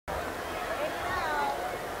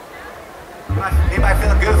Anybody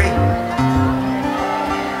feeling goofy?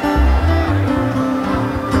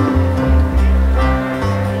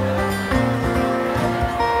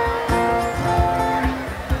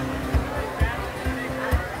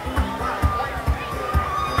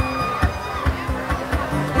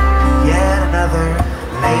 Yet another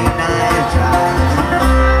late night drive.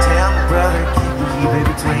 Tell my brother, keep it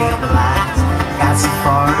between the lines. Got so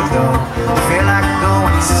far to go. Feel like I'm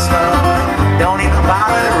going slow. Don't even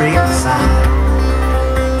bother to read the sign.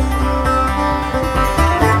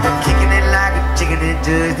 Kicking it like a chicken and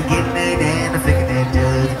just getting it and flicking it,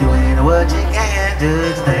 just doing what you can,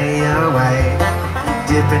 just stay away.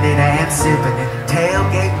 Dipping it and sipping it,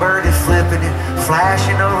 tailgate bird is flipping it,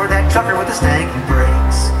 flashing over that trucker with the stanky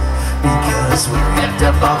brakes. Because we're hepped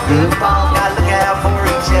up on Goofballs, gotta look out for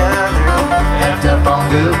each other. Hepped up on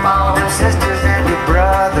Goofballs, them sisters and your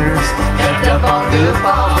brothers. Hepped up on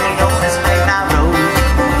Goofballs, we on this late night road.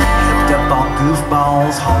 Hepped up on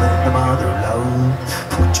Goofballs, hauling the mother load.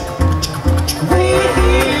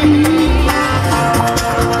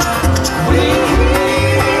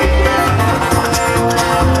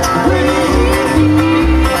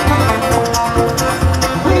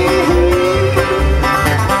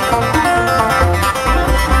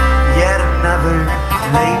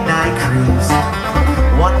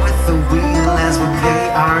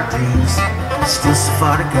 Still so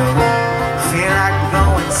far to go. Feel like we're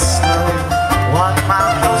going slow. 1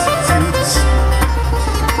 mile closer to the snow.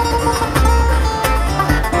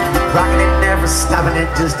 Rocking it, never stopping it,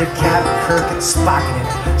 just a cabin kirk and sparking it,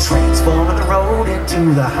 transforming the road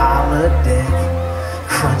into the holodeck.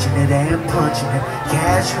 Crunching it and punching it,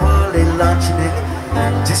 casually lunching it,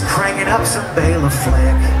 just cranking up some bale of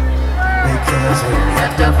fleck. Because we're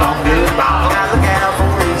hepped up on Goofballs, gotta look out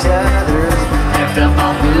for each other. Hepped up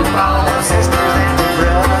on Goofballs, them sisters and their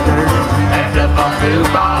brothers. Hepped up on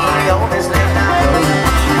Goofballs, we own this late night road.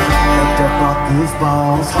 Hepped up on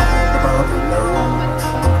Goofballs, hauling the mother load.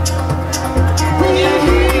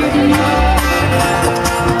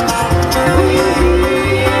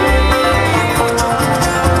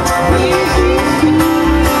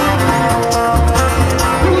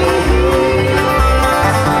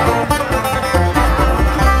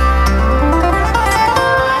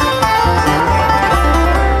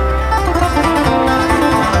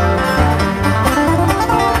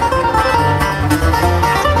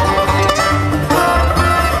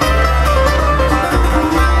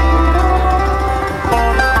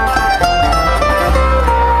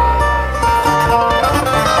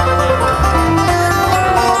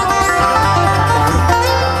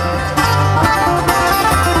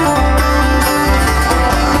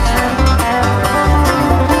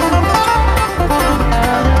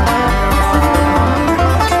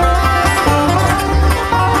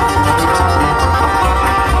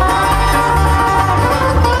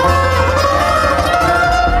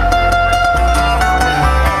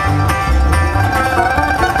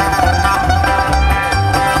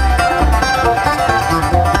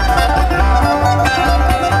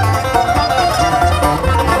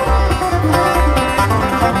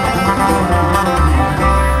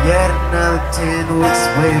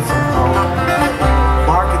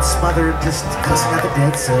 Just cussing out the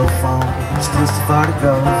dead cell phone. Still so far to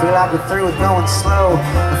go. Feel like we're through with going slow.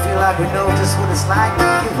 I feel like we know just what it's like to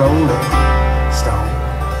be rolling stone.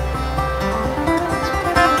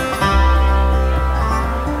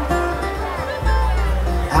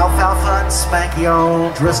 Alfalfa and Spanky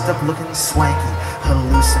all dressed up looking swanky,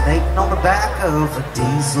 hallucinating on the back of a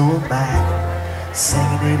diesel Mac,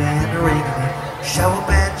 singing it and ringing it, show a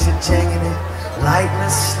bench and chinging it,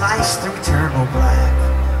 lightless slice through eternal black.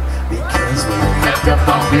 Because we're hepped up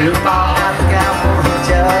on Goofballs, gotta look out for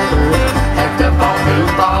each other.